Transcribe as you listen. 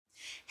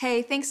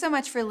Hey, thanks so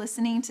much for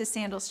listening to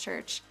Sandals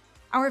Church.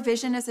 Our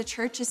vision as a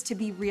church is to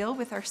be real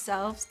with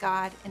ourselves,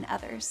 God, and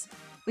others.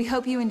 We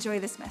hope you enjoy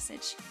this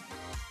message.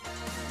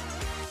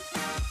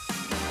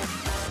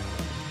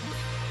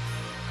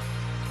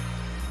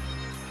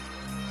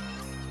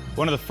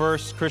 One of the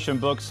first Christian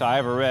books I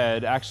ever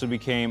read actually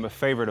became a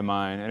favorite of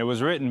mine, and it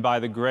was written by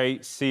the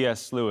great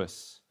C.S.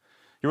 Lewis.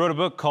 He wrote a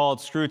book called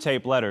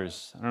Screwtape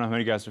Letters. I don't know how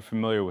many of you guys are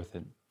familiar with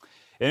it.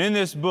 And in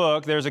this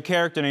book, there's a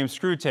character named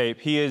Screwtape.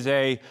 He is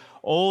a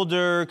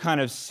older, kind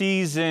of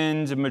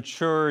seasoned,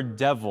 mature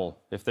devil,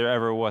 if there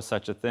ever was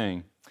such a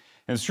thing.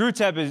 And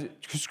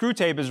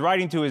Screwtape is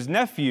writing to his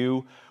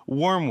nephew,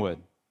 Wormwood.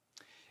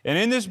 And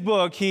in this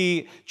book,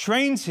 he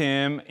trains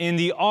him in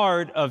the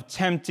art of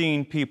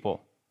tempting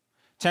people,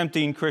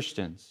 tempting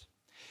Christians.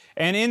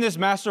 And in this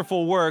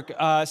masterful work,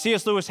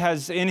 C.S. Lewis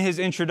has in his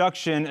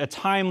introduction a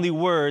timely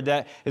word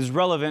that is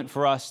relevant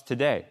for us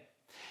today.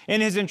 In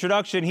his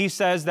introduction, he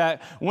says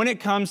that when it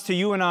comes to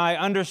you and I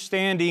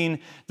understanding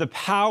the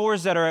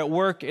powers that are at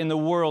work in the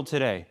world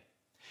today,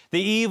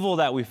 the evil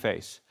that we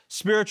face,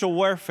 spiritual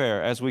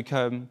warfare as we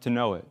come to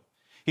know it,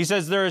 he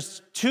says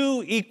there's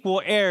two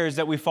equal errors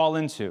that we fall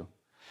into.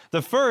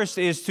 The first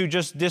is to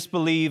just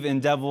disbelieve in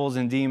devils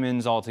and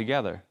demons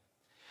altogether.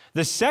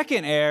 The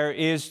second error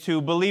is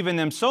to believe in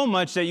them so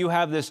much that you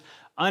have this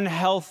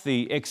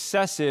unhealthy,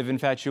 excessive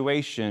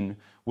infatuation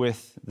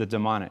with the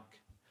demonic.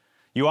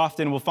 You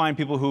often will find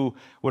people who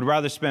would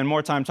rather spend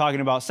more time talking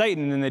about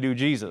Satan than they do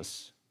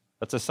Jesus.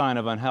 That's a sign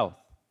of unhealth.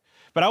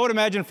 But I would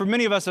imagine for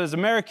many of us as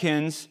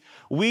Americans,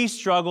 we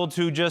struggle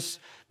to just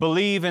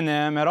believe in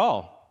them at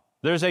all.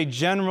 There's a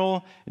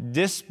general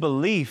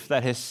disbelief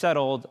that has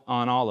settled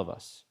on all of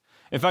us.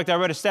 In fact, I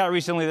read a stat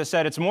recently that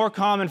said it's more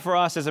common for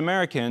us as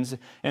Americans,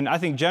 and I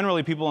think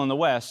generally people in the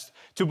West,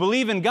 to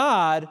believe in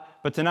God,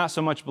 but to not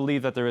so much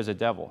believe that there is a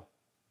devil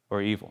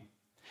or evil.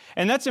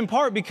 And that's in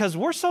part because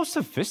we're so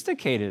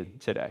sophisticated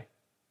today.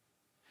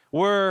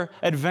 We're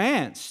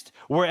advanced.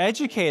 We're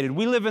educated.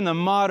 We live in the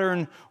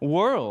modern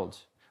world.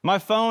 My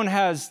phone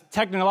has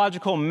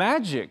technological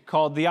magic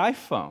called the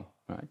iPhone.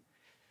 Right?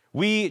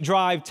 We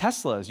drive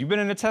Teslas. You been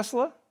in a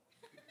Tesla?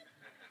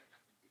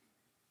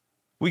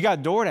 We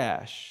got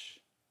DoorDash.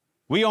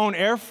 We own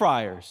air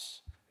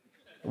fryers,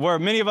 where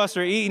many of us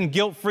are eating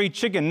guilt-free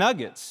chicken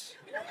nuggets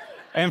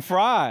and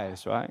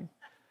fries, right?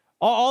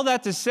 All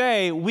that to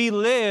say, we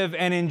live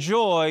and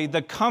enjoy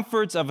the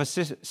comforts of a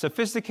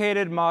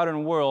sophisticated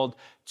modern world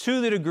to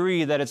the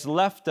degree that it's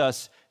left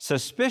us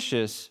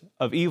suspicious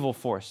of evil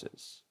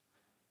forces.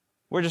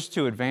 We're just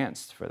too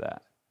advanced for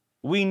that.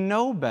 We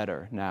know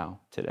better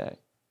now today.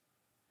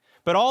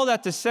 But all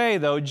that to say,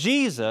 though,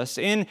 Jesus,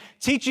 in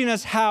teaching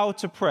us how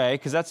to pray,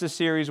 because that's the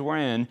series we're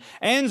in,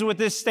 ends with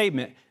this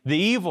statement, the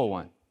evil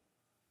one.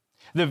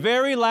 The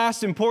very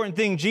last important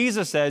thing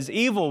Jesus says,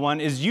 evil one,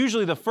 is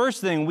usually the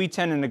first thing we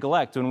tend to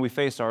neglect when we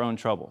face our own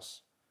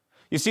troubles.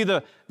 You see,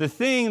 the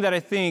thing that I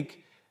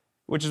think,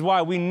 which is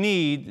why we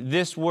need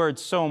this word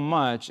so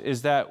much,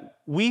 is that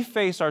we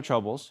face our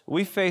troubles,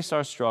 we face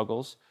our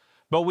struggles,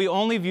 but we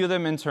only view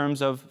them in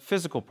terms of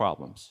physical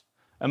problems,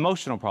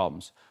 emotional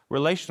problems,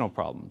 relational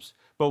problems.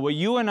 But what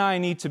you and I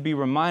need to be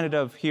reminded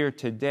of here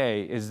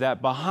today is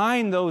that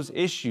behind those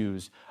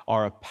issues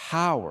are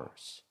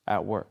powers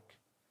at work.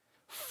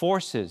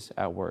 Forces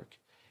at work,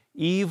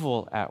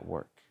 evil at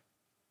work.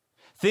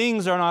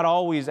 Things are not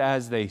always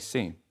as they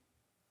seem.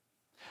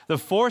 The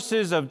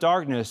forces of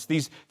darkness,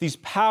 these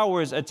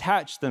powers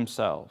attach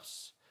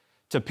themselves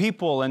to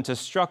people and to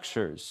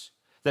structures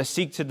that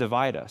seek to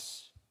divide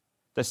us,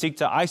 that seek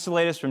to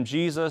isolate us from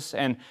Jesus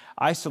and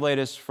isolate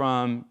us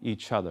from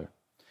each other.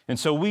 And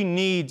so we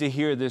need to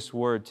hear this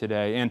word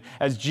today. And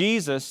as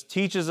Jesus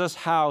teaches us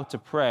how to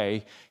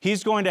pray,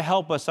 he's going to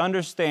help us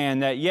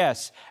understand that,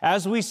 yes,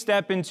 as we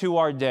step into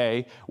our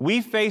day, we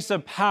face a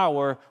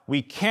power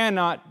we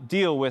cannot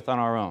deal with on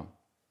our own.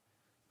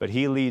 But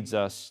he leads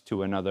us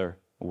to another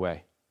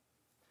way.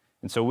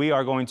 And so we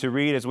are going to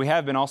read, as we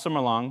have been all summer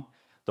long,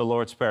 the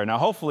Lord's Prayer. Now,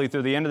 hopefully,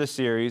 through the end of the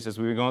series, as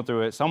we've been going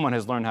through it, someone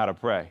has learned how to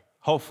pray.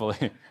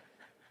 Hopefully.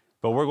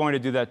 But we're going to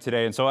do that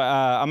today. And so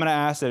I'm going to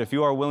ask that if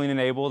you are willing and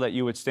able, that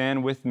you would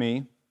stand with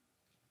me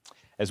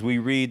as we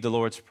read the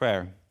Lord's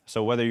Prayer.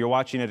 So whether you're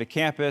watching at a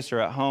campus or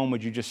at home,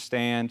 would you just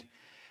stand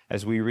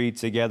as we read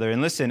together?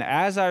 And listen,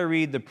 as I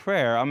read the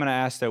prayer, I'm going to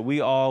ask that we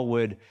all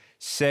would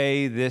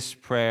say this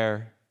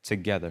prayer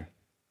together.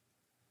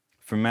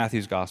 From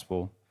Matthew's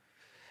Gospel,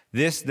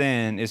 this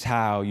then is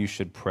how you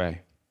should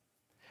pray.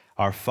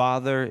 Our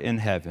Father in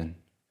heaven,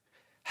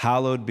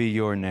 hallowed be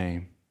your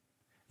name.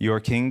 Your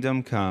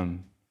kingdom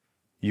come.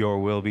 Your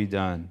will be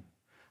done,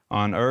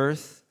 on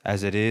earth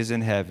as it is in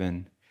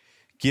heaven.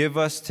 Give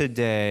us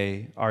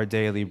today our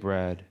daily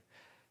bread,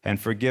 and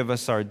forgive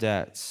us our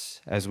debts,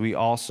 as we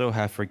also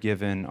have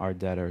forgiven our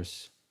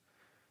debtors.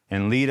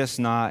 And lead us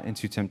not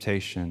into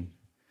temptation,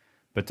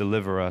 but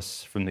deliver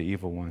us from the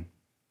evil one.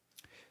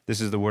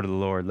 This is the word of the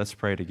Lord. Let's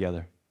pray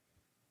together.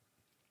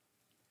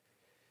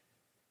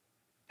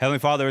 Heavenly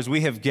Father, as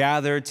we have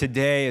gathered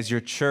today as your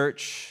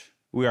church,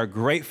 we are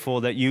grateful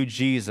that you,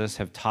 Jesus,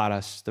 have taught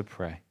us to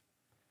pray.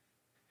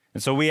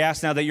 And so we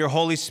ask now that your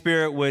Holy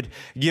Spirit would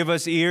give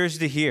us ears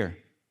to hear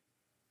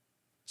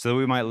so that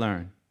we might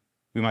learn,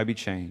 we might be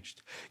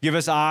changed. Give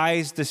us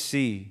eyes to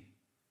see.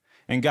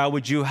 And God,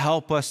 would you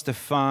help us to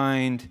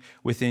find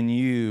within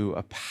you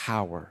a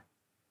power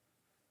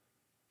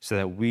so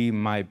that we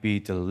might be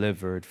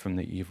delivered from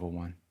the evil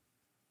one.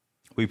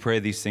 We pray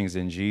these things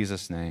in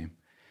Jesus' name.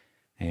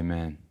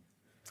 Amen.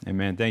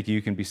 Amen. Thank you.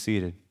 You can be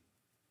seated.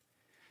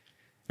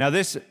 Now,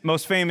 this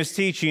most famous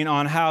teaching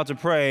on how to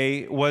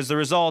pray was the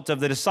result of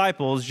the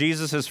disciples,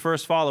 Jesus'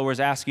 first followers,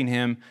 asking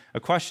him a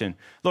question.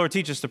 Lord,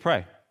 teach us to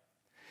pray.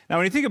 Now,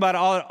 when you think about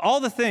all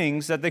the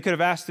things that they could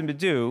have asked him to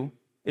do,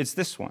 it's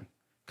this one.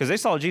 Because they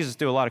saw Jesus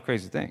do a lot of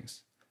crazy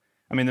things.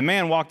 I mean, the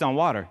man walked on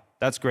water.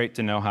 That's great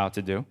to know how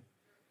to do.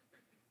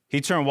 He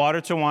turned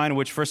water to wine,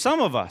 which for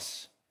some of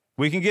us,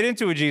 we can get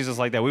into a Jesus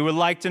like that. We would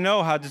like to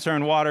know how to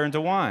turn water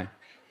into wine.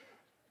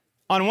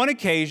 On one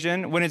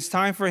occasion, when it's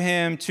time for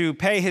him to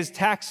pay his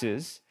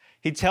taxes,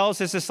 he tells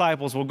his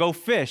disciples, well, go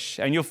fish,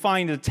 and you'll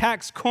find a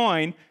tax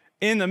coin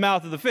in the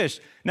mouth of the fish.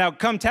 Now,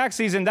 come tax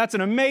season, that's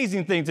an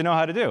amazing thing to know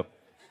how to do.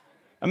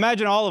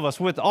 Imagine all of us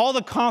with all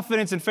the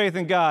confidence and faith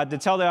in God to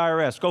tell the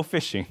IRS, go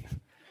fishing.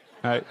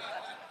 Right?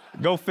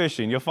 Go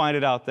fishing. You'll find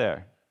it out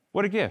there.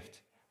 What a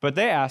gift. But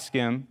they ask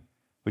him,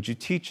 would you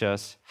teach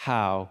us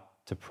how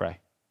to pray?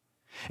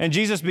 And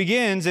Jesus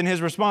begins in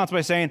his response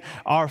by saying,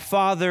 our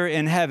Father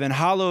in heaven,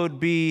 hallowed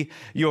be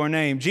your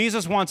name.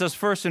 Jesus wants us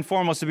first and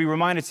foremost to be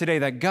reminded today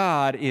that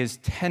God is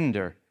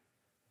tender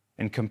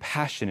and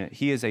compassionate.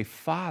 He is a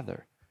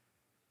father.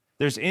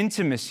 There's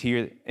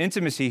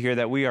intimacy here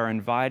that we are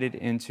invited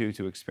into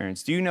to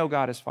experience. Do you know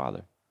God as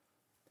Father?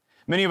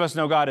 Many of us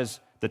know God as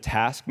the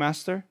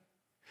taskmaster.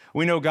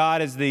 We know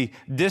God as the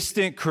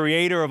distant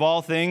creator of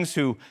all things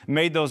who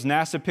made those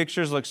NASA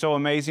pictures look so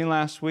amazing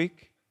last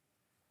week.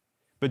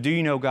 But do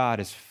you know God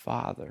as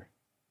Father,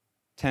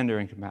 tender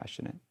and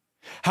compassionate?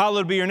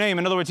 Hallowed be your name.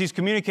 In other words, he's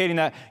communicating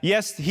that,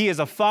 yes, he is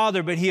a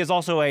father, but he is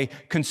also a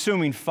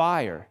consuming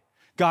fire.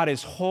 God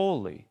is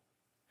holy.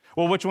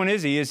 Well, which one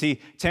is he? Is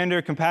he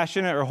tender,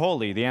 compassionate, or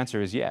holy? The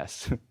answer is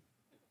yes.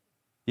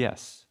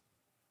 Yes.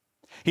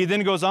 He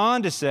then goes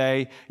on to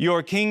say,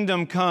 your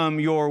kingdom come,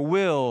 your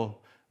will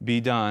be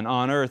done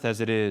on earth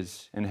as it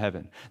is in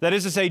heaven. That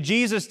is to say,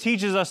 Jesus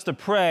teaches us to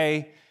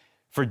pray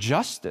for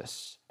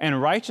justice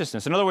and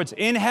righteousness. In other words,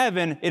 in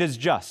heaven, it is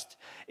just.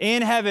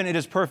 In heaven, it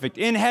is perfect.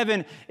 In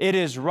heaven, it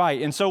is right.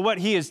 And so what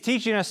he is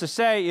teaching us to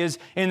say is,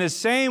 in the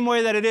same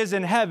way that it is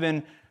in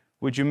heaven,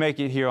 would you make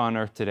it here on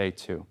earth today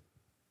too?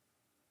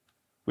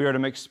 We are to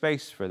make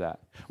space for that.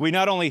 We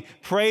not only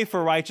pray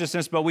for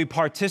righteousness, but we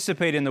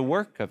participate in the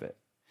work of it.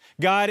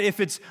 God, if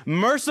it's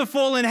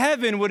merciful in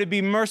heaven, would it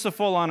be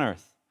merciful on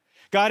earth?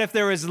 God, if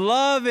there is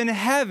love in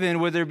heaven,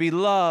 would there be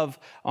love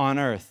on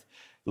earth?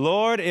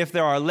 Lord, if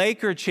there are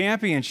Laker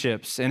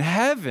championships in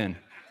heaven,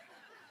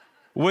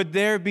 would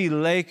there be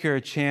Laker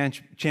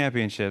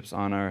championships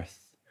on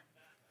earth?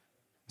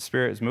 The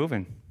Spirit is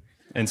moving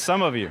in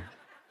some of you,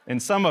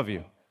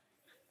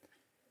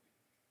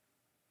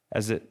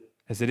 As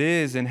it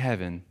is in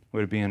heaven,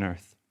 would it be on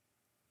earth?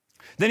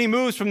 Then he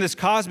moves from this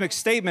cosmic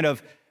statement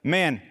of,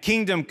 man,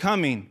 kingdom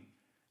coming.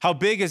 How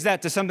big is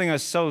that to something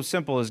as so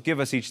simple as give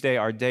us each day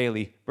our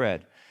daily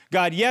bread?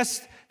 God,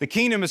 yes, the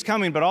kingdom is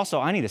coming, but also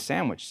I need a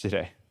sandwich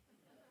today.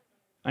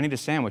 I need a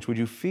sandwich. Would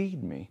you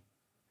feed me?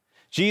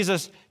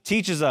 Jesus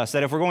teaches us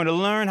that if we're going to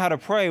learn how to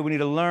pray, we need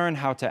to learn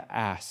how to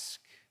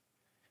ask.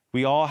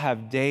 We all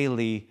have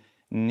daily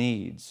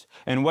needs.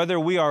 And whether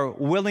we are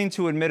willing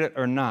to admit it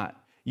or not,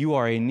 you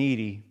are a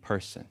needy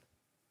person.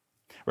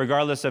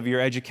 Regardless of your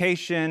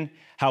education,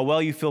 how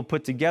well you feel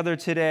put together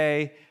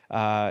today,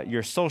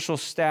 your social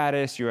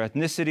status, your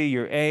ethnicity,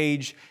 your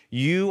age,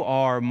 you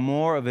are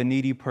more of a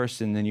needy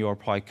person than you are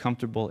probably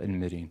comfortable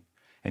admitting.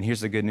 And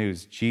here's the good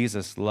news.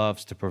 Jesus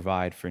loves to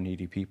provide for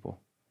needy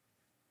people.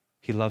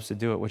 He loves to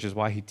do it, which is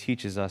why he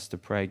teaches us to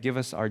pray. Give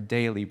us our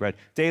daily bread.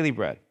 Daily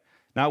bread.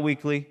 Not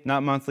weekly,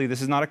 not monthly.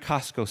 This is not a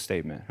Costco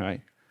statement,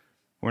 right?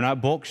 We're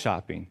not bulk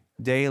shopping.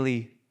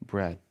 Daily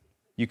bread.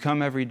 You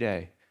come every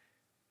day.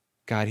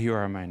 God, here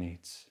are my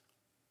needs.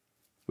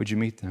 Would you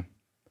meet them?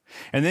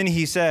 And then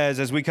he says,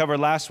 as we covered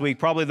last week,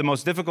 probably the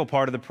most difficult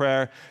part of the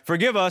prayer,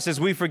 forgive us as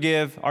we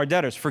forgive our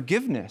debtors.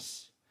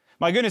 Forgiveness.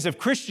 My goodness, if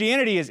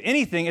Christianity is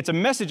anything, it's a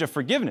message of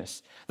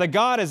forgiveness. That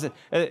God is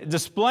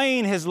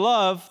displaying his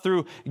love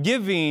through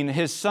giving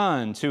his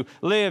son to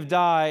live,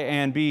 die,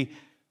 and be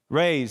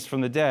raised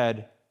from the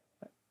dead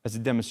as a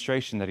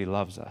demonstration that he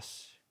loves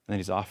us and that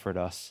he's offered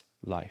us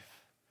life.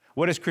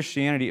 What is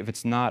Christianity if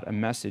it's not a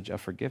message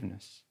of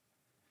forgiveness?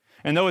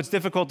 And though it's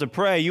difficult to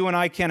pray, you and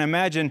I can't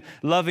imagine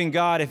loving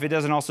God if it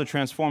doesn't also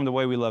transform the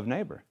way we love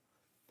neighbor.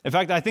 In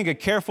fact, I think a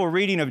careful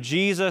reading of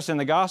Jesus and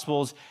the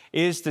Gospels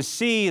is to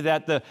see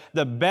that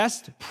the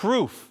best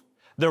proof,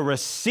 the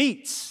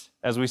receipts,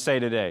 as we say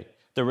today,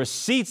 the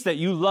receipts that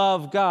you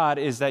love God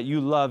is that you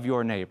love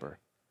your neighbor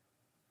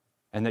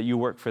and that you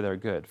work for their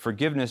good.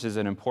 Forgiveness is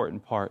an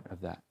important part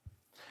of that.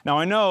 Now,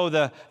 I know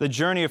the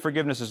journey of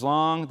forgiveness is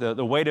long.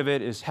 The weight of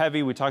it is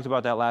heavy. We talked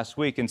about that last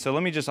week. And so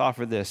let me just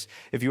offer this.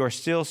 If you are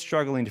still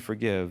struggling to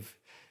forgive,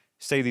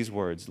 say these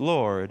words: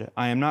 Lord,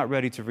 I am not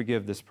ready to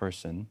forgive this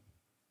person,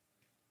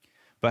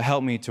 but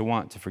help me to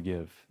want to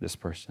forgive this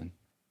person.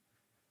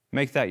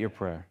 Make that your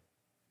prayer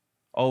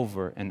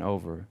over and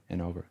over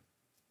and over.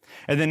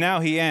 And then now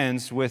he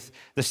ends with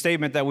the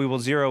statement that we will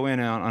zero in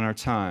on our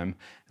time.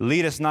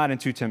 Lead us not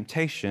into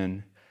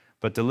temptation,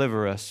 but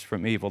deliver us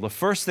from evil. The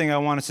first thing I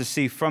want us to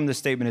see from this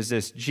statement is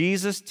this: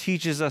 Jesus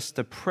teaches us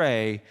to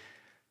pray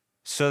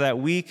so that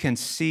we can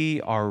see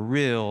our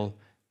real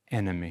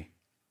enemy.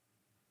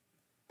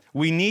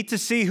 We need to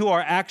see who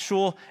our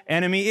actual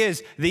enemy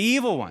is, the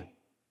evil one.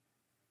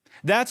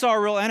 That's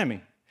our real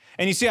enemy.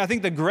 And you see, I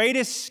think the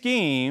greatest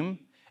scheme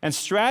and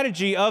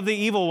strategy of the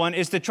evil one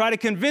is to try to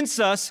convince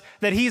us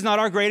that he's not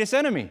our greatest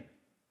enemy,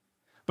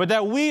 but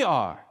that we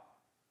are.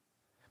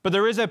 But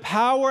there is a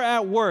power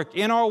at work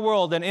in our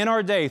world and in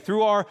our day,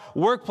 through our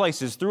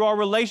workplaces, through our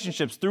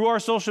relationships, through our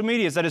social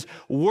medias, that is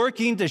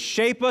working to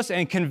shape us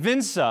and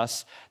convince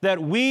us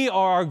that we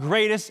are our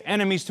greatest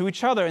enemies to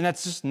each other. And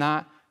that's just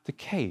not the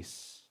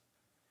case.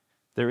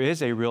 There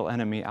is a real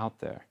enemy out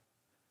there.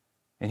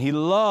 And he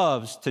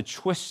loves to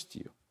twist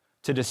you,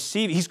 to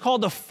deceive you. He's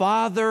called the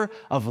father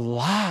of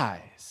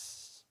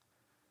lies,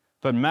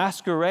 but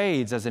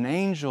masquerades as an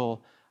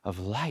angel of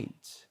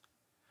light.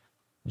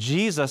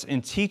 Jesus,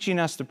 in teaching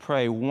us to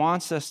pray,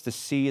 wants us to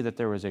see that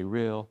there is a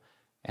real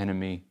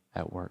enemy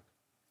at work.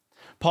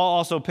 Paul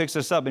also picks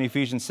us up in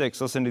Ephesians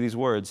 6. Listen to these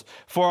words.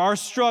 For our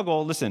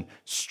struggle,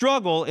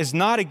 struggle is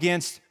not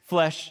against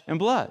flesh and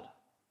blood.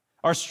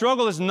 Our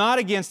struggle is not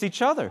against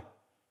each other,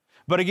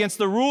 but against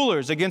the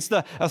rulers, against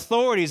the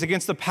authorities,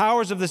 against the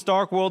powers of this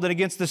dark world, and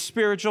against the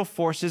spiritual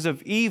forces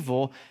of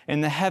evil in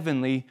the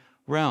heavenly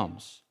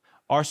realms.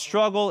 Our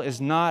struggle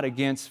is not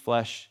against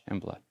flesh and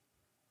blood.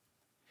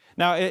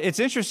 Now, it's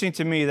interesting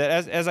to me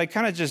that as I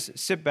kind of just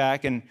sit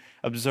back and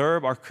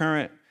observe our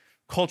current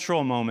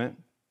cultural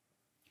moment,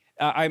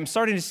 I'm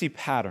starting to see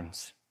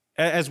patterns.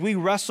 As we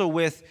wrestle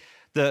with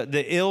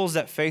the ills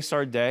that face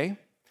our day,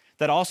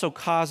 that also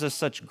cause us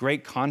such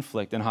great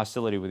conflict and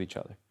hostility with each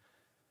other.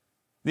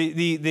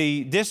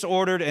 The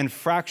disordered and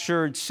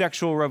fractured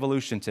sexual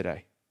revolution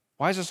today.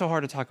 Why is it so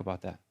hard to talk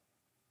about that?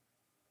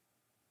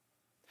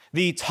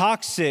 The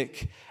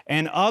toxic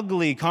and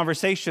ugly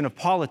conversation of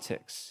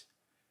politics.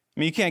 I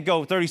mean, you can't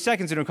go 30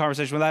 seconds into a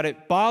conversation without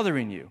it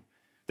bothering you.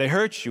 They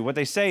hurt you. What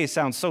they say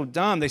sounds so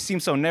dumb. They seem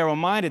so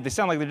narrow-minded. They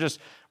sound like they're just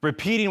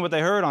repeating what they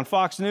heard on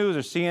Fox News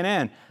or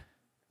CNN.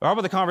 Or how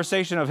about the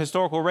conversation of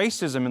historical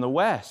racism in the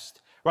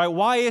West? Right?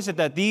 Why is it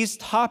that these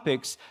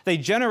topics, they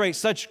generate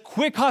such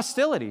quick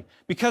hostility?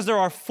 Because there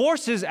are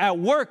forces at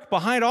work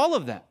behind all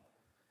of them.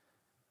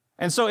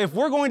 And so if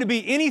we're going to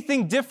be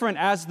anything different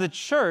as the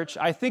church,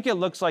 I think it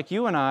looks like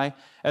you and I,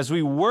 as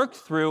we work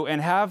through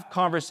and have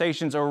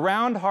conversations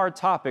around hard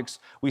topics,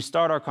 we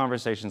start our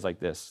conversations like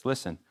this.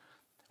 Listen,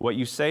 what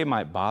you say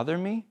might bother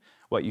me,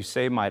 what you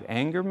say might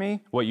anger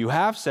me, what you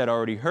have said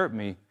already hurt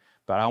me,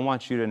 but I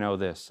want you to know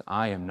this: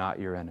 I am not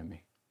your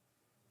enemy.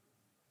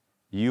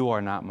 You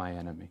are not my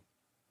enemy.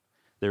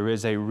 There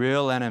is a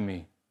real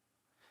enemy.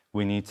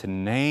 We need to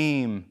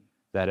name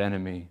that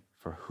enemy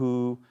for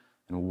who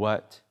and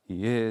what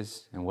he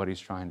is and what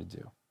he's trying to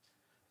do.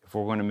 If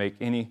we're going to make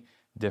any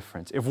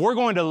difference, if we're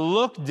going to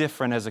look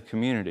different as a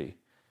community,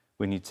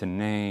 we need to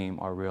name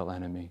our real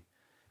enemy.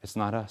 It's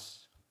not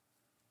us.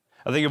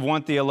 I think of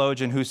one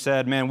theologian who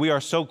said, man, we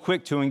are so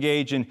quick to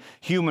engage in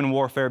human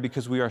warfare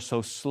because we are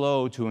so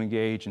slow to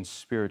engage in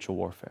spiritual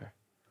warfare.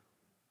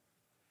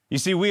 You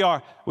see, we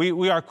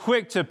are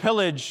quick to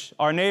pillage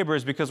our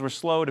neighbors because we're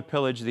slow to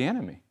pillage the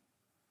enemy.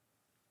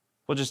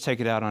 We'll just take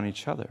it out on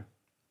each other.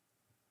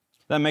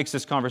 That makes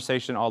this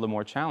conversation all the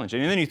more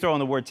challenging. And then you throw in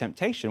the word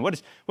temptation.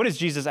 What is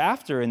Jesus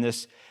after in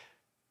this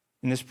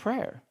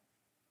prayer?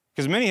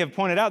 Because many have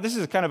pointed out this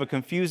is kind of a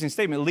confusing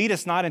statement. Lead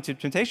us not into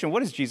temptation. What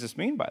does Jesus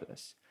mean by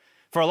this?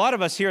 For a lot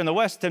of us here in the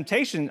West,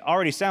 temptation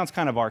already sounds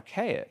kind of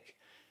archaic.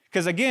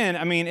 Because again,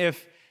 I mean,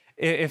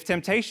 if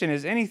temptation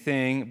is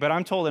anything, but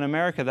I'm told in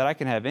America that I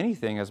can have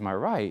anything as my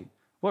right,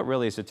 what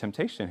really is a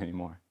temptation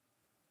anymore?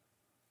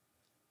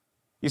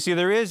 You see,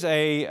 there is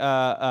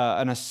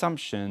an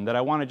assumption that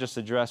I want to just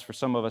address for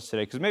some of us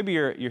today, because maybe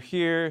you're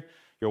here,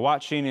 you're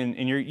watching,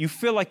 and you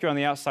feel like you're on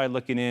the outside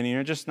looking in, and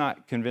you're just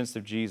not convinced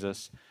of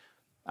Jesus.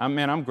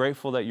 I'm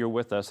grateful that you're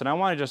with us, and I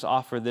want to just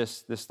offer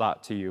this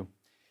thought to you.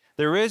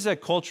 There is a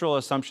cultural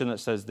assumption that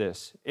says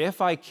this: if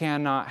I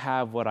cannot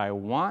have what I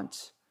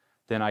want,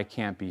 then I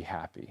can't be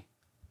happy.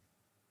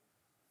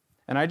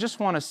 And I just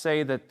want to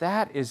say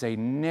that is a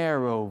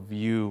narrow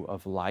view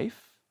of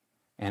life,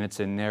 and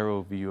it's a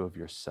narrow view of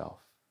yourself.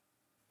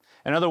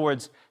 In other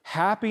words,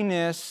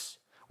 happiness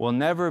will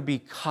never be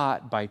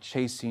caught by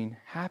chasing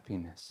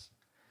happiness.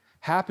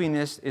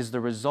 Happiness is the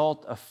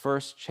result of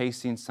first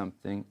chasing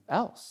something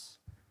else.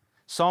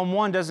 Psalm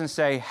 1 doesn't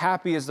say,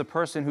 happy is the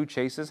person who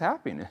chases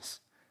happiness.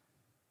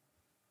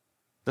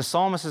 The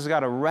psalmist has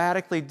got a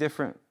radically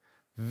different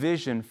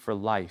vision for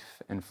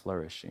life and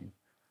flourishing.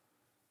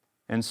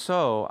 And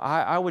so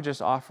I would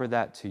just offer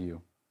that to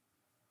you,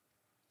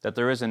 that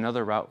there is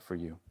another route for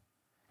you,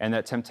 and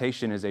that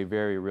temptation is a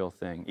very real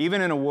thing,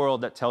 even in a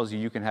world that tells you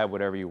you can have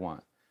whatever you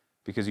want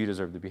because you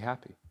deserve to be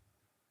happy.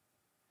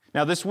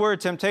 Now, this word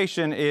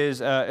temptation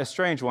is a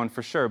strange one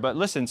for sure, but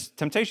listen,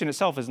 temptation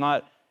itself is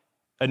not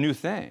a new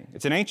thing.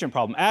 It's an ancient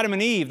problem. Adam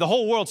and Eve, the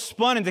whole world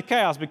spun into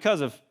chaos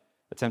because of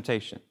the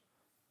temptation.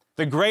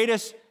 The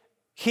greatest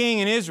king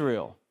in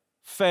Israel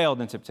failed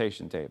in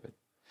temptation, David.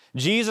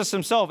 Jesus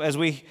himself, as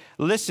we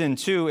listen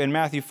to in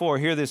Matthew 4,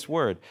 hear this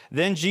word.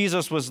 Then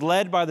Jesus was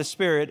led by the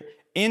Spirit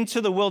into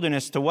the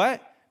wilderness to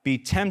what? Be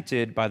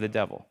tempted by the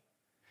devil.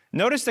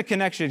 Notice the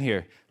connection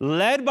here.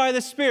 Led by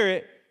the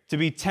Spirit to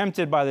be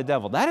tempted by the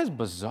devil. That is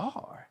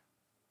bizarre.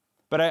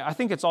 But I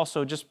think it's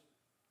also just,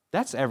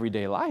 that's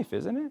everyday life,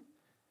 isn't it?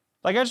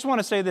 Like, I just want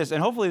to say this,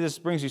 and hopefully this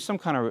brings you some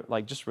kind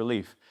of just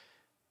relief.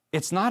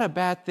 It's not a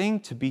bad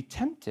thing to be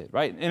tempted,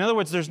 right? In other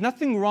words, there's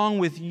nothing wrong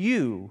with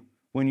you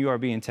when you are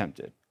being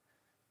tempted.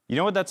 You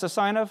know what that's a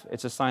sign of?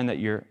 It's a sign that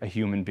you're a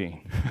human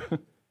being.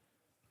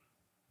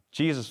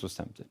 Jesus was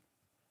tempted.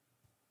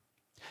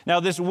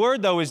 Now, this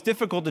word, though, is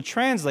difficult to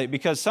translate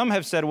because some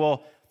have said,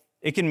 well,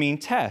 it can mean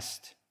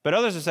test. But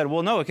others have said,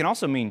 well, no, it can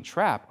also mean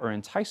trap or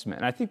enticement.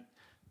 And I think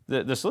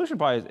the solution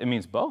probably is it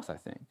means both, I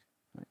think.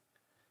 Right?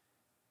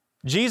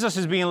 Jesus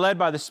is being led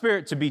by the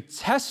Spirit to be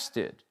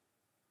tested.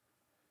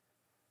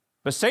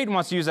 But Satan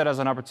wants to use that as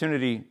an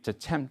opportunity to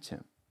tempt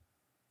him.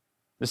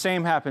 The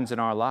same happens in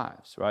our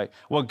lives, right?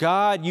 What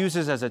God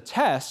uses as a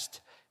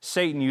test,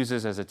 Satan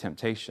uses as a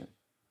temptation.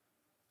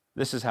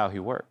 This is how he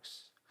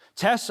works.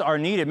 Tests are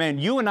needed. Man,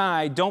 you and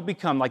I don't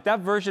become like that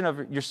version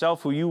of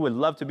yourself who you would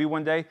love to be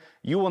one day.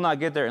 You will not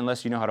get there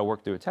unless you know how to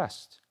work through a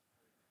test.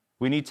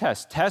 We need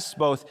tests. Tests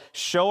both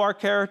show our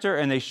character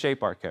and they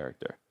shape our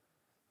character.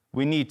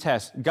 We need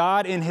tests.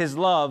 God in his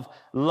love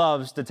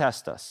loves to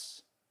test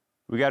us.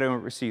 We got to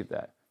receive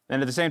that.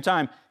 And at the same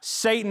time,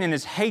 Satan in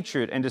his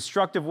hatred and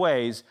destructive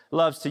ways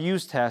loves to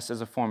use tests as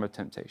a form of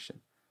temptation.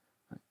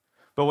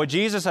 But what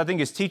Jesus, I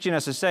think, is teaching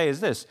us to say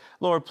is this: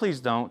 Lord,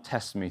 please don't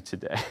test me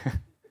today.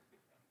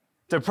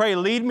 To pray,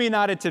 lead me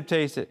not into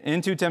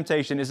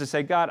temptation, is to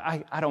say, God,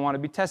 I don't want to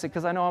be tested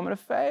because I know I'm going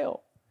to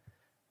fail.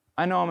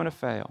 I know I'm going to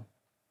fail.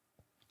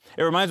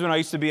 It reminds me when I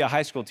used to be a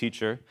high school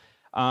teacher,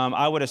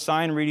 I would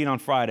assign reading on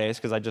Fridays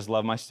because I just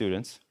love my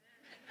students.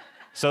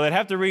 So they'd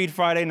have to read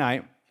Friday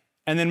night.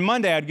 And then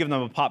Monday, I'd give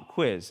them a pop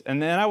quiz.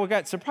 And then I would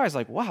get surprised,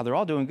 like, wow, they're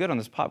all doing good on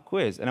this pop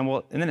quiz.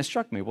 And then it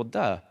struck me, well,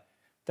 duh.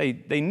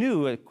 They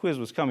knew a quiz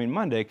was coming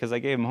Monday because I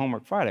gave them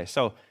homework Friday.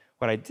 So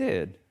what I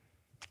did,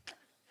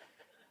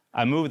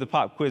 I moved the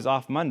pop quiz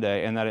off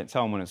Monday, and I didn't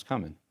tell them when it's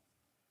coming.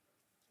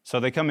 So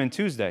they come in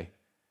Tuesday.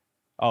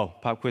 Oh,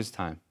 pop quiz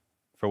time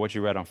for what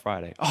you read on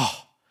Friday.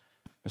 Oh,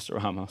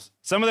 Mr. Ramos.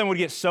 Some of them would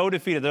get so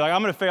defeated. They're like,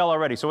 I'm going to fail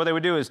already. So what they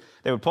would do is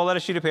they would pull out a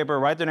sheet of paper,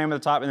 write their name at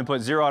the top, and then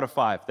put 0 out of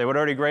 5. They would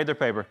already grade their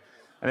paper.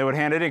 And they would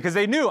hand it in because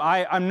they knew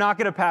I'm not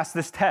going to pass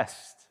this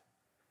test.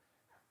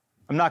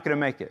 I'm not going to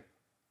make it.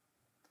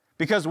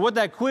 Because what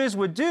that quiz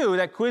would do,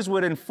 that quiz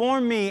would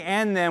inform me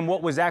and them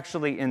what was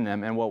actually in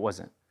them and what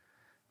wasn't.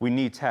 We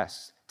need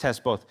tests. Tests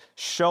both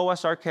show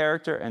us our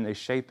character and they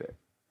shape it.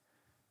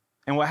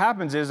 And what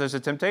happens is there's a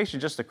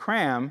temptation just to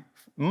cram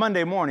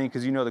Monday morning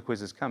because you know the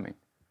quiz is coming.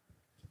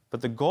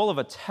 But the goal of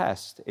a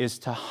test is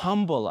to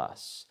humble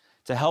us,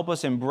 to help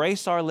us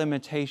embrace our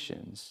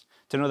limitations,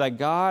 to know that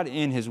God,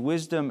 in his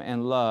wisdom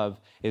and love,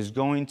 is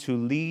going to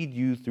lead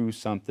you through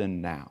something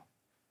now.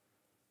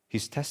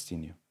 He's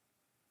testing you.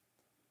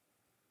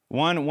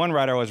 One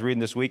writer I was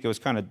reading this week, it was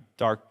kind of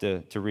dark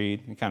to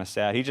read and kind of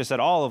sad. He just said,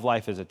 all of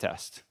life is a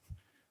test.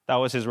 That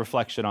was his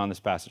reflection on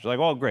this passage. Like,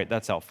 oh, great,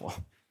 that's helpful.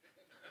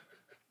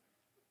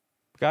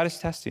 God is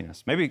testing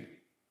us. Maybe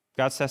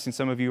God's testing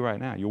some of you right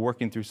now. You're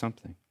working through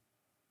something.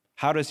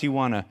 How does he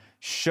want to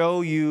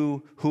show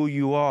you who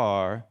you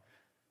are,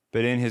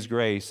 but in his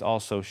grace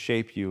also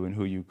shape you in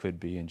who you could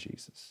be in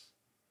Jesus?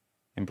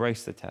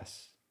 Embrace the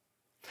test.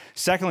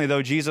 Secondly,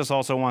 though, Jesus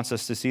also wants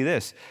us to see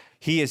this.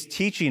 He is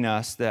teaching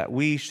us that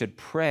we should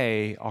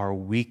pray our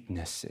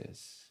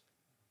weaknesses.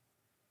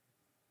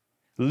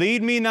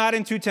 Lead me not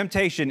into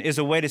temptation is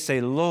a way to say,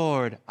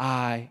 Lord,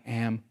 I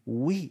am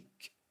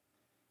weak.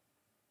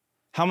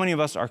 How many of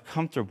us are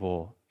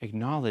comfortable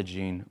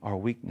acknowledging our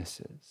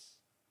weaknesses?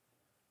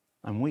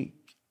 I'm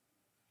weak.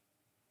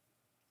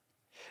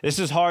 This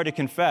is hard to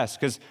confess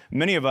because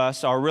many of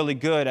us are really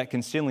good at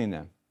concealing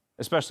them,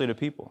 especially to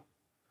people.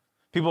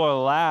 People are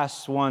the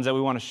last ones that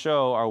we want to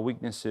show our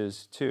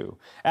weaknesses to.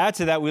 Add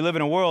to that, we live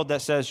in a world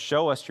that says,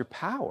 show us your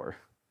power.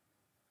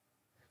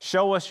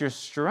 Show us your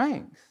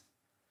strength.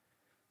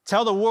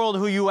 Tell the world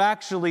who you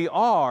actually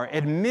are.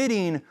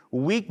 Admitting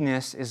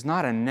weakness is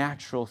not a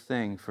natural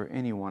thing for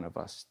any one of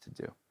us to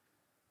do.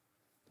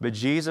 But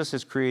Jesus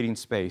is creating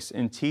space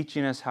and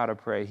teaching us how to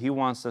pray. He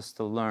wants us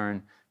to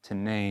learn to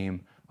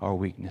name our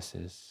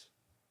weaknesses.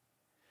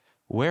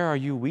 Where are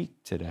you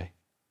weak today?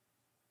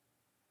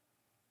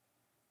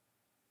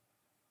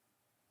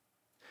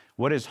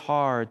 What is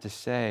hard to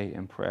say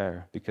in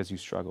prayer because you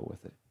struggle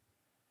with it?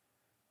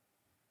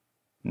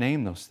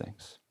 Name those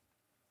things.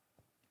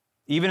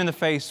 Even in the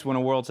face when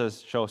a world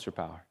says, show us your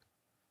power.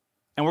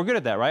 And we're good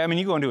at that, right? I mean,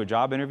 you go into a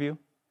job interview.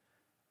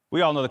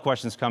 We all know the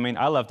question's coming.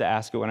 I love to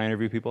ask it when I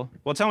interview people.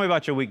 Well, tell me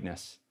about your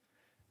weakness.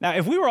 Now,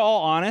 if we were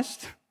all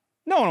honest,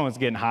 no one was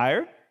getting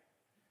hired.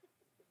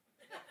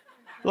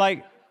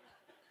 Like,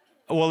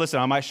 well, listen,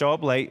 I might show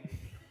up late.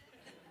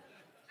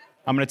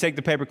 I'm going to take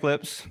the paper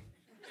clips.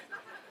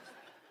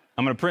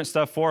 I'm going to print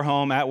stuff for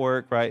home at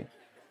work, right?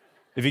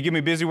 If you give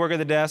me busy work at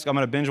the desk, I'm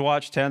going to binge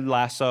watch Ted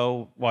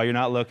Lasso while you're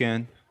not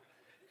looking.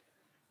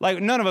 Like,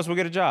 none of us will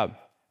get a job.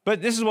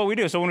 But this is what we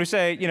do. So when we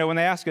say, when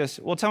they ask us,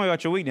 well, tell me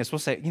about your weakness, we'll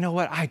say, you know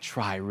what? I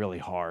try really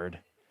hard.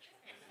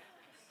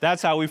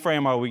 That's how we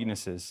frame our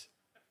weaknesses.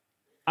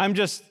 I'm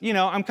just,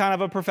 I'm kind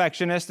of a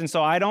perfectionist, and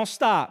so I don't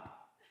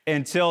stop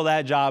until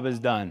that job is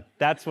done.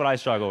 That's what I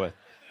struggle with.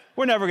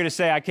 We're never going to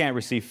say I can't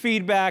receive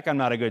feedback, I'm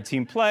not a good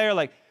team player.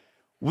 Like,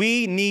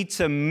 we need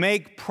to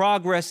make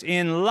progress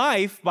in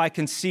life by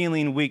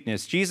concealing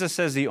weakness. Jesus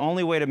says the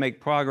only way to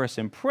make progress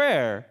in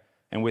prayer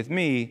and with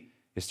me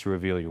is to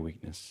reveal your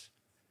weakness,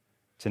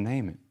 to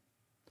name it,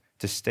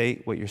 to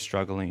state what you're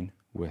struggling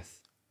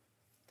with.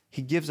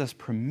 He gives us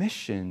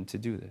permission to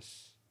do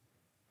this.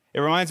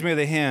 It reminds me of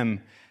the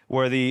hymn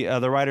where the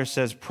writer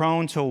says,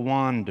 prone to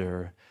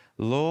wander,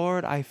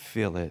 Lord, I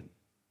feel it,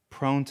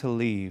 prone to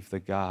leave the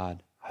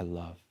God I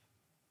love.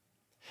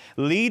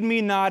 Lead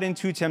me not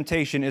into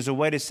temptation is a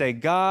way to say,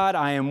 God,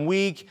 I am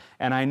weak,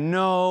 and I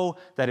know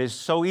that it's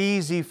so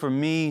easy for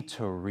me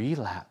to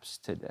relapse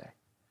today.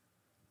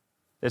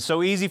 It's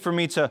so easy for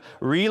me to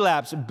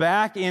relapse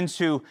back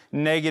into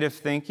negative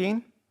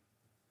thinking.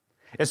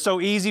 It's so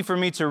easy for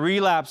me to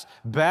relapse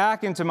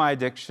back into my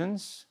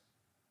addictions,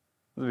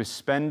 whether it's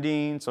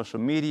spending, social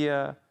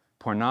media,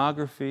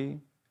 pornography.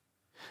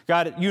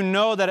 God, you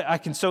know that I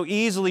can so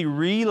easily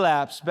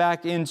relapse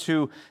back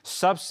into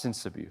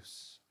substance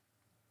abuse.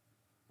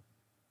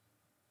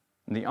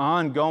 And the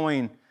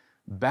ongoing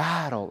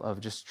battle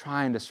of just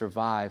trying to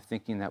survive,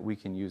 thinking that we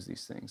can use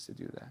these things to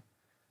do that.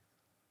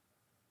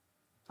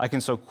 I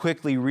can so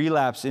quickly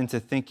relapse into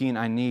thinking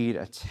I need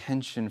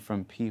attention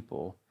from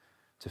people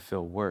to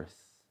feel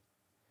worth.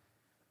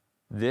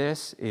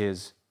 This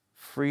is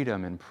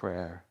freedom in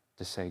prayer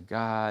to say,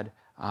 God,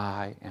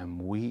 I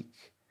am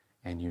weak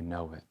and you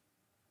know it.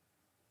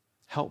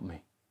 Help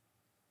me.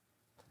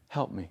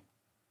 Help me.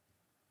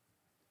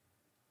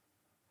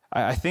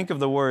 I think of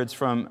the words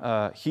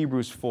from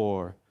Hebrews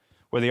 4,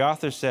 where the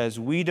author says,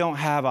 we don't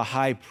have a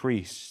high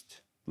priest,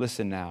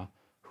 listen now,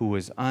 who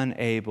is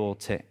unable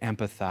to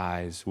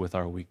empathize with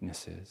our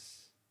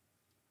weaknesses.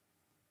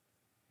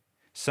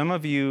 Some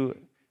of you,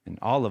 and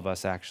all of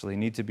us actually,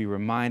 need to be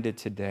reminded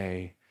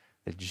today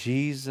that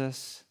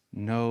Jesus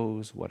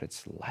knows what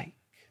it's like.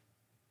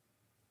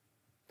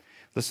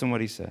 Listen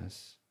what he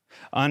says.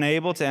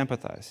 Unable to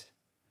empathize.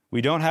 We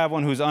don't have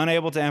one who's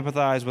unable to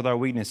empathize with our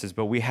weaknesses,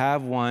 but we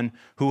have one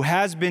who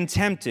has been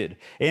tempted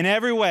in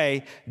every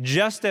way,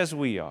 just as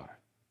we are.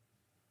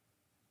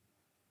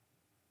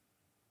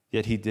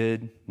 Yet he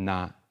did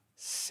not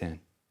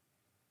sin.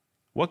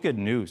 What good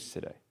news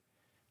today.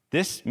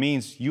 This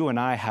means you and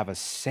I have a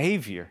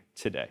Savior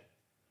today.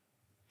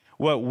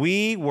 What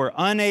we were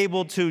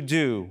unable to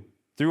do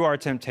through our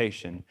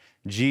temptation,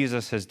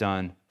 Jesus has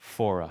done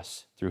for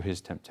us through his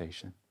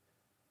temptation.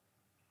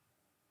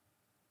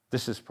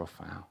 This is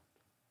profound.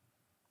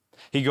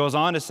 He goes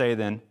on to say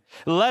then,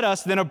 let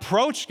us then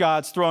approach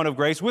God's throne of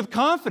grace with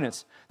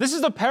confidence. This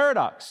is the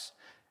paradox.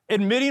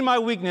 Admitting my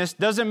weakness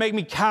doesn't make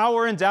me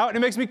cower and doubt, it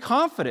makes me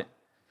confident.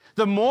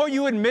 The more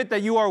you admit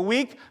that you are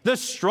weak, the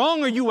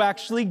stronger you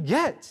actually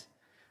get.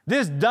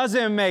 This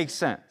doesn't make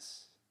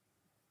sense.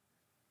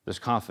 There's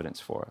confidence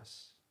for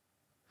us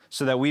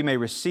so that we may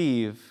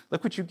receive,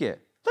 look what you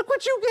get. Look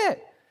what you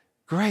get.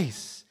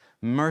 Grace,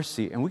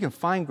 mercy, and we can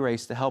find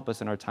grace to help us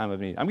in our time of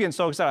need. I'm getting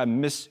so excited,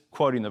 I'm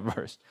misquoting the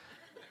verse.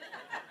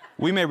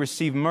 We may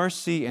receive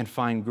mercy and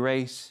find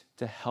grace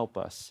to help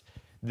us.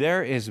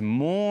 There is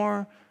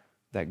more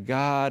that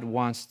God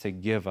wants to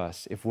give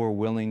us if we're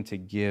willing to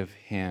give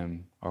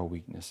him our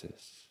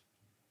weaknesses.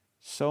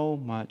 So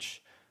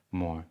much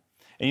more.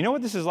 And you know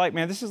what this is like,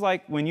 man? This is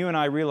like when you and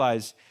I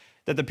realize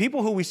that the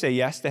people who we say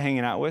yes to hanging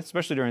out with,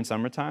 especially during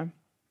summertime,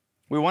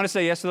 we want to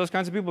say yes to those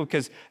kinds of people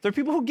because they're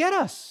people who get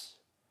us.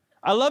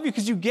 I love you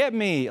because you get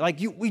me. Like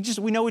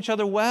we know each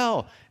other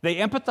well. They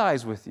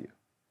empathize with you.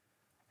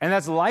 And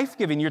that's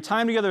life-giving. Your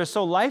time together is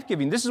so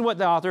life-giving. This is what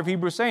the author of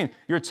Hebrews is saying.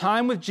 Your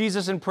time with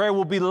Jesus in prayer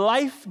will be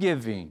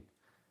life-giving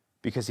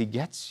because he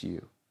gets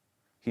you.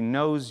 He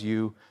knows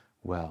you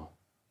well.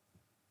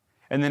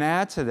 And then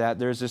add to that,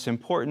 there's this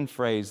important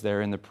phrase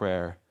there in the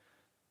prayer,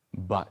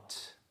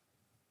 but.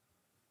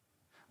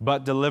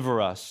 But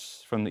deliver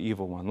us from the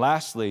evil one.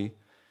 Lastly,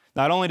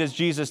 not only does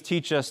Jesus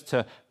teach us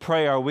to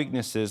pray our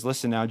weaknesses,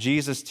 listen now,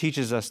 Jesus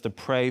teaches us to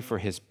pray for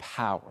his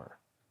power.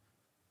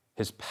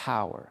 His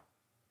power.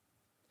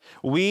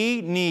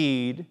 We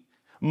need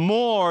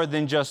more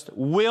than just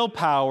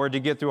willpower to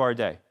get through our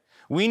day.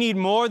 We need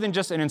more than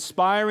just an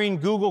inspiring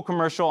Google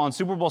commercial on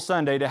Super Bowl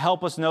Sunday to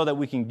help us know that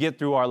we can get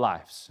through our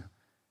lives.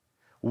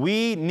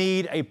 We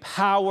need a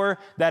power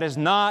that is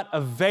not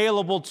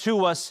available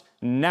to us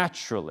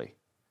naturally.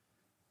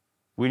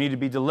 We need to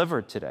be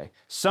delivered today.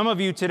 Some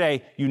of you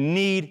today, you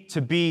need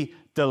to be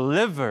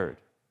delivered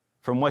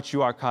from what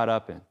you are caught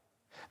up in.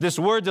 This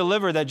word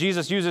deliver that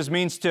Jesus uses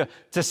means to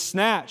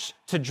snatch,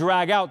 to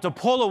drag out, to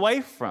pull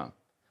away from.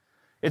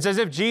 It's as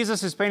if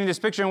Jesus is painting this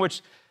picture in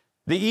which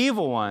the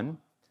evil one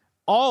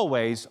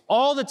always,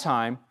 all the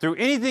time, through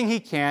anything he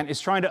can, is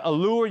trying to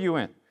allure you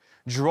in,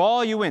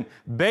 draw you in,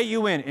 bait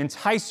you in,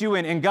 entice you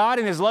in, and God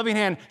in his loving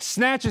hand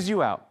snatches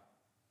you out.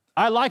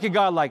 I like a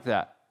God like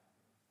that.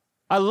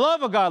 I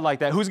love a God like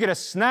that who's going to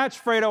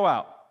snatch Fredo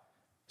out.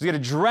 Who's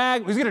going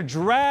to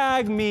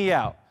drag me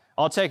out.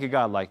 I'll take a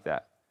God like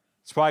that.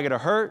 It's probably going to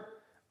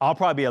hurt. I'll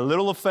probably be a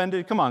little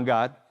offended. Come on,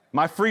 God.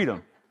 My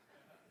freedom,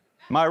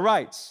 my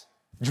rights.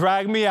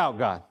 Drag me out,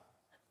 God.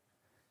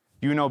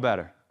 You know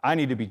better. I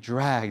need to be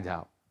dragged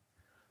out.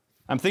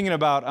 I'm thinking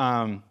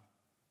about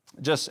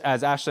just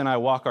as Ashley and I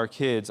walk our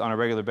kids on a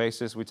regular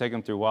basis, we take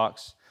them through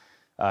walks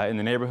in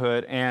the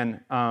neighborhood. And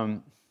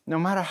no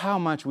matter how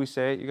much we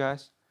say it, you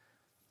guys,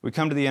 we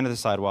come to the end of the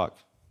sidewalk.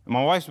 And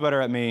my wife's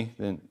better at me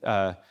than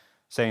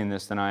saying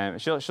this than I am.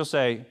 She'll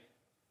say,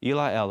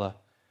 Eli, Ella,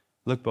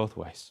 look both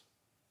ways.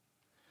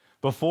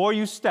 Before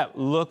you step,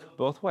 look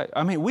both ways.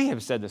 I mean, we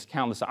have said this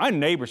countless times. Our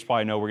neighbors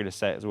probably know we're going to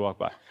say it as we walk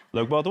by.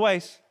 Look both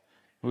ways.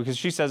 Because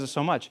she says it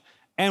so much.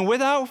 And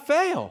without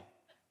fail,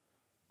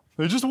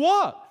 they just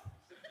walk.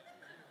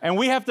 And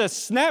we have to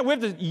snap, we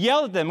have to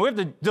yell at them. We have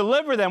to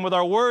deliver them with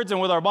our words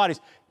and with our bodies.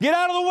 Get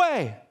out of the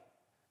way.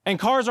 And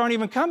cars aren't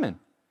even coming.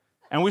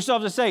 And we still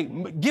have to say,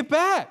 get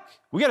back.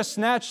 We got to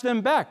snatch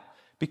them back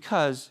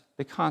because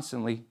they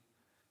constantly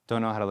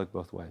don't know how to look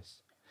both ways.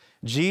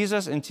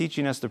 Jesus, in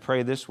teaching us to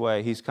pray this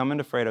way, he's coming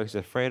to Fredo. He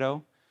said,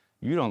 Fredo,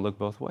 you don't look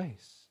both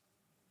ways.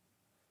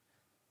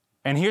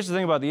 And here's the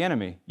thing about the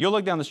enemy. You'll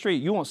look down the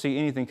street, you won't see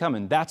anything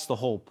coming. That's the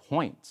whole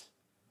point.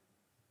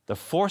 The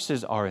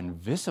forces are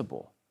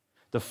invisible.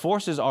 The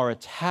forces are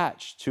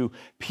attached to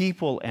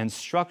people and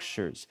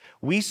structures.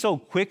 We so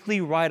quickly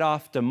write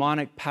off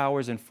demonic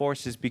powers and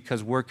forces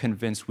because we're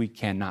convinced we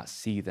cannot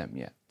see them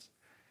yet.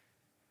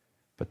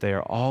 But they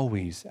are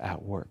always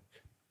at work.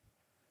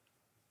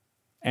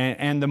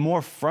 And the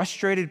more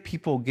frustrated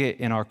people get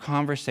in our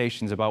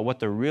conversations about what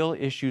the real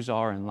issues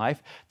are in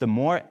life, the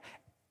more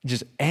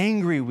just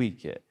angry we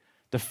get.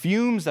 The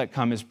fumes that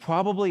come is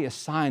probably a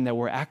sign that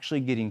we're actually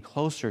getting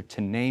closer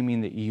to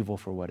naming the evil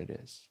for what it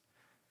is.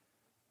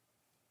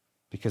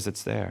 Because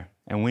it's there,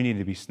 and we need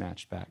to be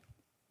snatched back.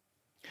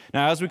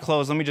 Now, as we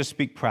close, let me just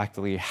speak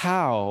practically.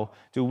 How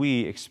do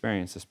we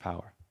experience this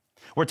power?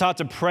 We're taught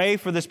to pray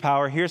for this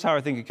power. Here's how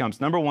I think it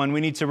comes. Number one,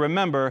 we need to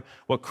remember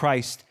what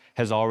Christ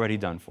has already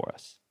done for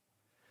us.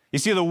 You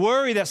see, the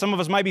worry that some of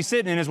us might be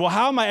sitting in is, well,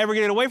 how am I ever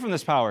going to get away from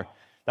this power?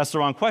 That's the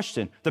wrong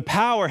question. The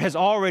power has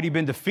already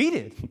been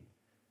defeated.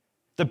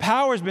 The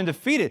power has been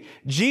defeated.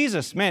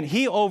 Jesus, man,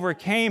 he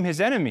overcame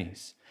his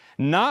enemies,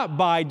 not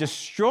by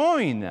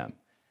destroying them.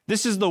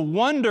 This is the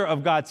wonder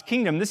of God's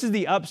kingdom. This is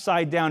the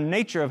upside down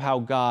nature of how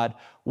God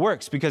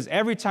works, because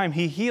every time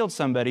he healed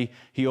somebody,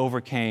 he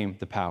overcame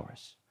the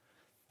powers.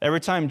 Every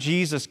time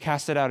Jesus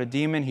casted out a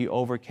demon, he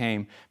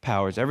overcame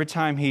powers. Every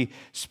time he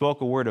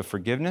spoke a word of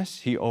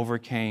forgiveness, he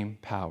overcame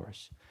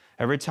powers.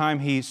 Every time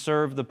he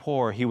served the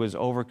poor, he was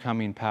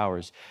overcoming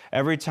powers.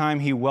 Every time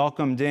he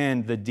welcomed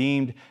in the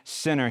deemed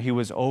sinner, he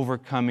was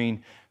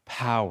overcoming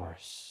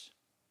powers.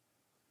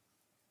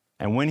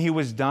 And when he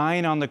was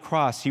dying on the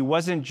cross, he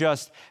wasn't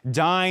just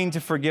dying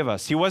to forgive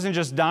us. He wasn't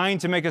just dying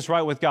to make us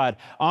right with God.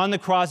 On the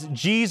cross,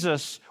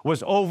 Jesus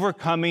was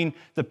overcoming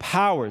the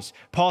powers.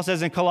 Paul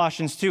says in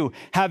Colossians 2,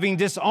 having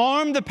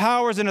disarmed the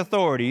powers and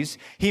authorities,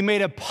 he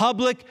made a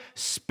public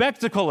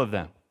spectacle of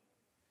them.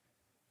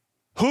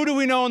 Who do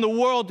we know in the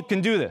world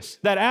can do this?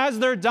 That as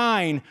they're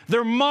dying,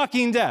 they're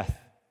mocking death.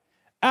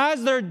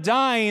 As they're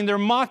dying, they're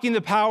mocking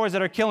the powers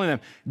that are killing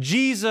them.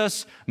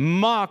 Jesus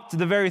mocked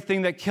the very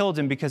thing that killed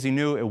him because he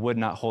knew it would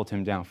not hold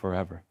him down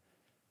forever.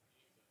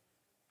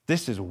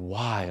 This is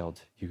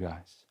wild, you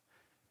guys.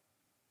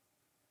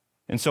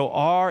 And so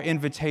our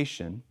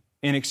invitation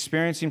in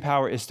experiencing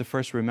power is to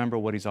first remember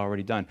what he's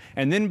already done.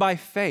 And then by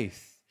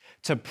faith,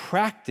 to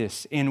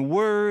practice in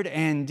word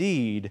and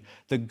deed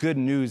the good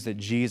news that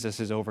Jesus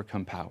has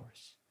overcome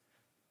powers.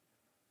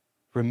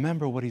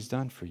 Remember what he's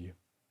done for you.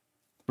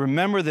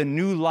 Remember the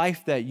new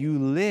life that you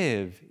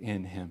live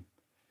in him.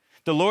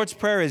 The Lord's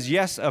Prayer is,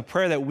 yes, a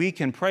prayer that we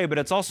can pray, but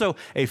it's also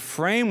a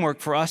framework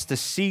for us to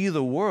see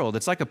the world.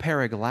 It's like a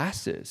pair of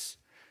glasses,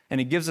 and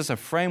it gives us a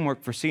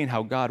framework for seeing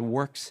how God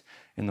works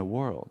in the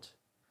world.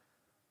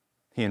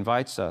 He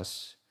invites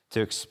us to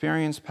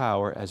experience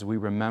power as we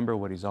remember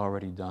what he's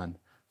already done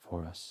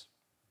for us.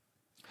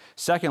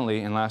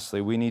 Secondly, and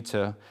lastly, we need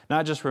to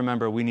not just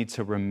remember, we need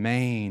to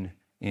remain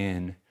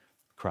in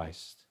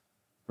Christ.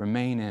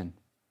 Remain in.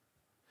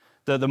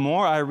 The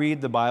more I read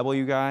the Bible,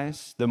 you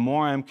guys, the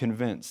more I'm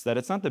convinced that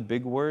it's not the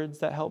big words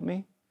that help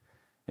me,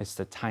 it's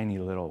the tiny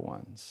little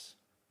ones.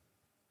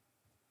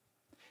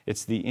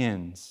 It's the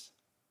ins,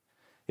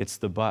 it's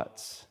the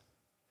buts,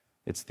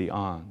 it's the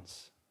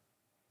ons.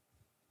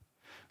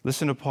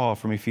 Listen to Paul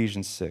from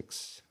Ephesians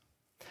 6.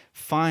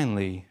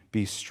 Finally,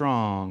 be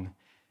strong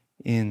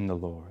in the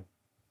Lord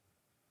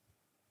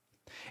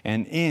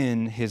and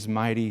in his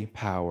mighty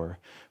power.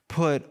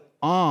 Put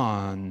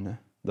on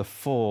the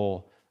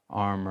full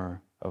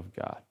armor of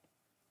God.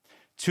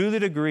 To the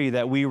degree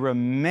that we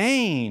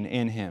remain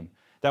in him,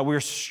 that we're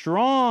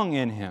strong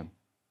in him,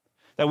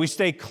 that we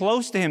stay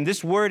close to him.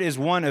 This word is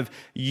one of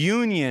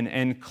union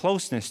and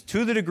closeness.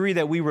 To the degree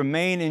that we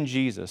remain in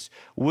Jesus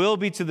will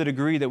be to the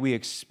degree that we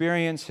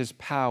experience his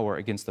power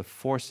against the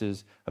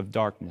forces of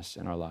darkness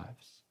in our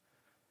lives.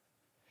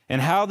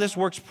 And how this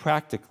works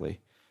practically,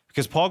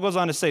 because Paul goes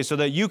on to say, so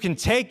that you can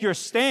take your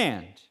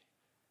stand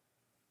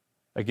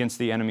against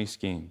the enemy's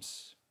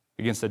schemes,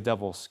 against the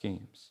devil's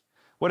schemes.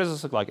 What does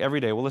this look like every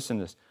day? Well, listen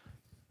to this.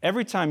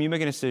 Every time you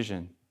make a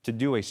decision to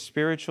do a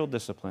spiritual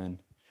discipline,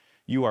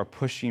 you are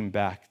pushing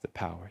back the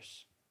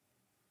powers.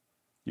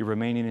 You're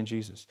remaining in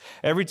Jesus.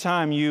 Every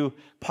time you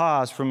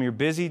pause from your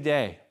busy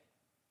day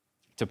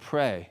to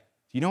pray,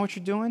 you know what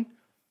you're doing?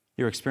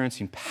 You're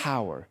experiencing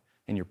power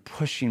and you're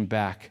pushing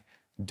back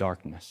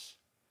darkness.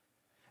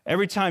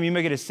 Every time you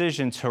make a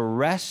decision to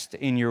rest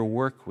in your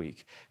work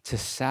week, to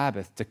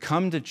Sabbath, to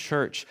come to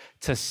church,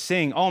 to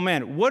sing, oh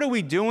man, what are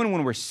we doing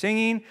when we're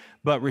singing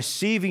but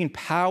receiving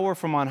power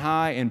from on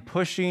high and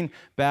pushing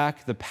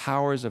back the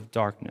powers of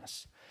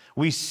darkness?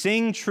 We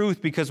sing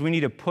truth because we need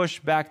to push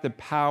back the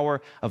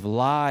power of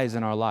lies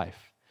in our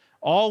life.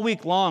 All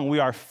week long, we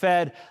are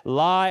fed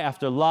lie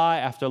after lie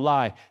after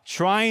lie,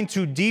 trying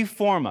to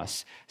deform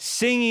us.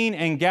 Singing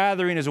and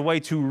gathering is a way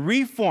to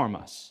reform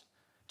us,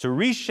 to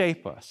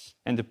reshape us,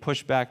 and to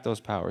push back those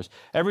powers.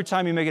 Every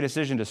time you make a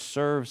decision to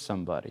serve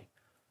somebody,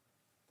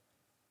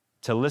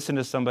 to listen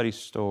to somebody's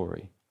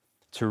story,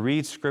 to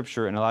read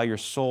Scripture and allow your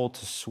soul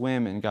to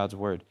swim in God's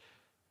Word,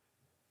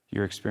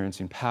 you're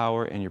experiencing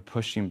power and you're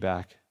pushing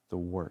back the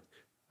work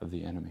of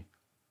the enemy.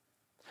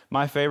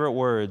 My favorite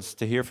words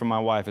to hear from my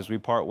wife as we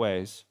part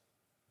ways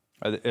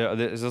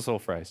is this little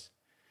phrase: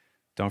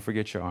 don't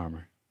forget your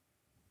armor.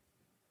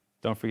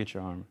 Don't forget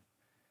your armor.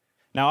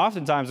 Now,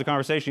 oftentimes the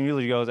conversation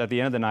usually goes at the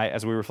end of the night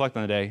as we reflect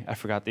on the day, I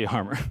forgot the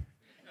armor.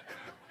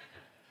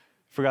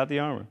 Forgot the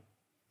armor.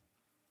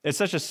 It's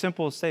such a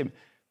simple statement.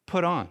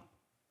 Put on.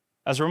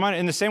 As a reminder,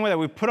 in the same way that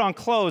we put on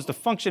clothes to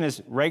function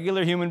as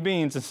regular human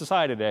beings in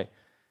society today,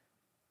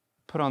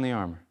 put on the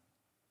armor.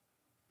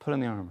 Put on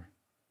the armor.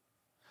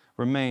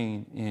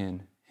 Remain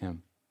in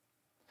him.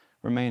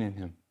 Remain in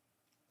him.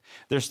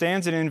 There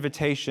stands an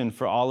invitation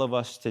for all of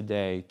us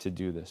today to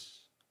do this,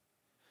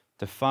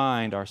 to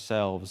find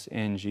ourselves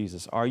in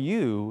Jesus. Are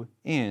you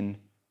in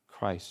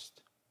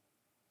Christ?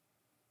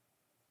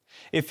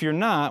 If you're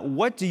not,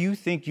 what do you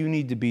think you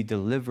need to be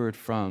delivered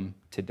from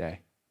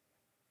today?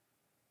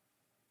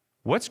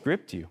 What's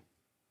gripped you?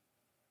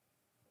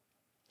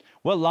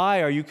 What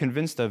lie are you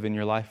convinced of in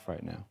your life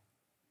right now?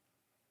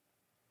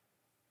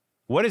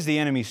 What is the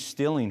enemy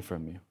stealing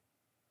from you,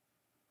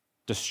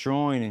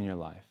 destroying in your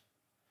life?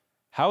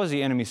 How is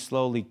the enemy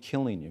slowly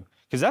killing you?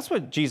 Because that's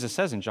what Jesus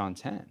says in John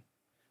 10,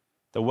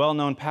 the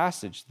well-known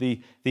passage.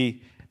 The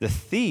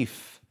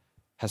thief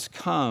has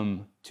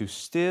come to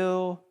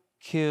steal,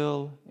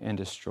 kill, and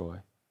destroy.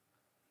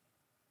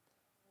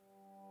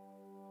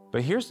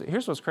 But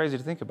here's what's crazy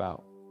to think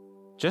about.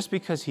 Just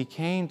because he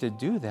came to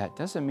do that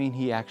doesn't mean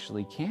he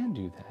actually can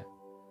do that.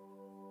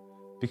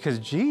 Because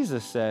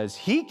Jesus says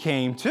he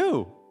came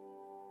too.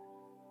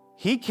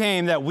 He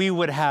came that we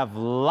would have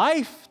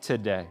life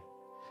today.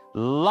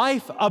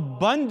 Life,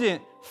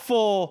 abundant,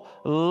 full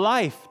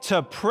life.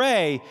 To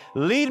pray,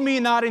 lead me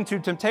not into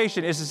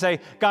temptation, is to say,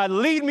 God,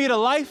 lead me to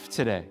life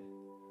today.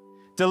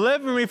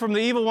 Deliver me from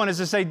the evil one is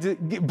to say,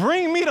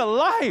 bring me to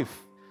life.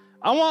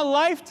 I want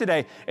life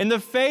today. In the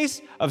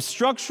face of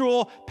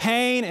structural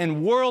pain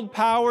and world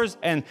powers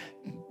and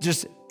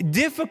just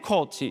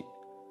difficulty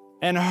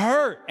and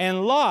hurt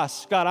and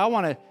loss, God, I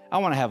want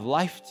to have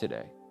life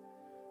today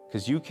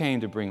because you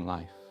came to bring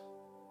life.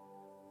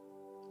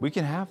 We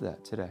can have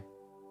that today.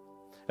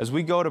 As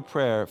we go to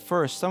prayer,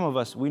 first, some of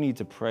us, we need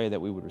to pray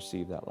that we would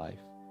receive that life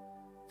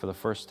for the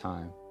first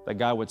time, that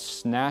God would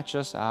snatch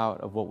us out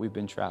of what we've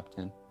been trapped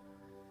in.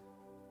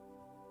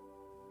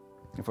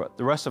 And for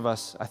the rest of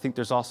us, I think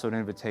there's also an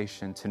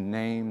invitation to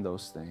name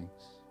those things.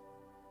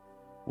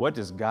 What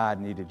does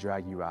God need to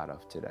drag you out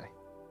of today?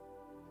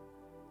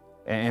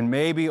 And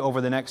maybe over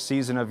the next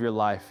season of your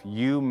life,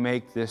 you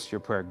make this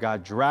your prayer.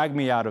 God, drag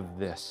me out of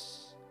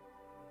this.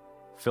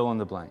 Fill in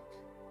the blank.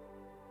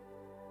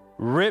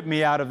 Rip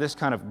me out of this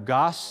kind of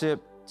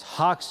gossip,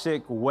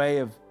 toxic way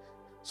of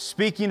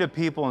speaking to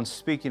people and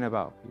speaking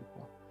about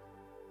people.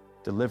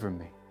 Deliver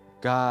me.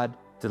 God,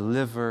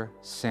 deliver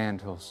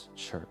Sandals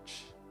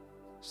Church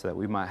so that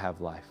we might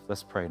have life.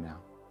 Let's pray now.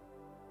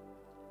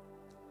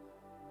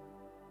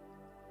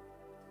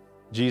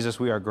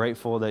 Jesus, we are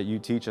grateful that you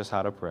teach us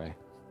how to pray.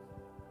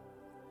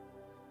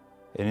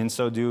 And in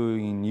so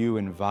doing, you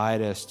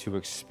invite us to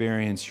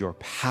experience your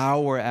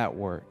power at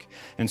work.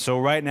 And so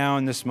right now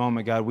in this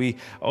moment, God, we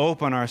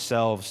open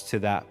ourselves to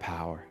that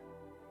power.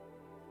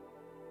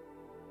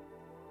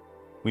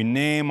 We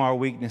name our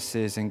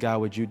weaknesses, and God,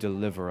 would you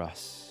deliver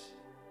us?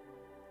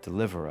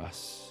 Deliver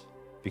us,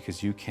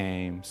 because you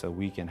came so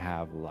we can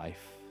have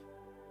life.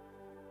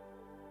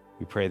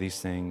 We pray these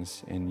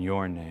things in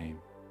your name.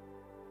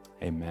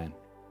 Amen.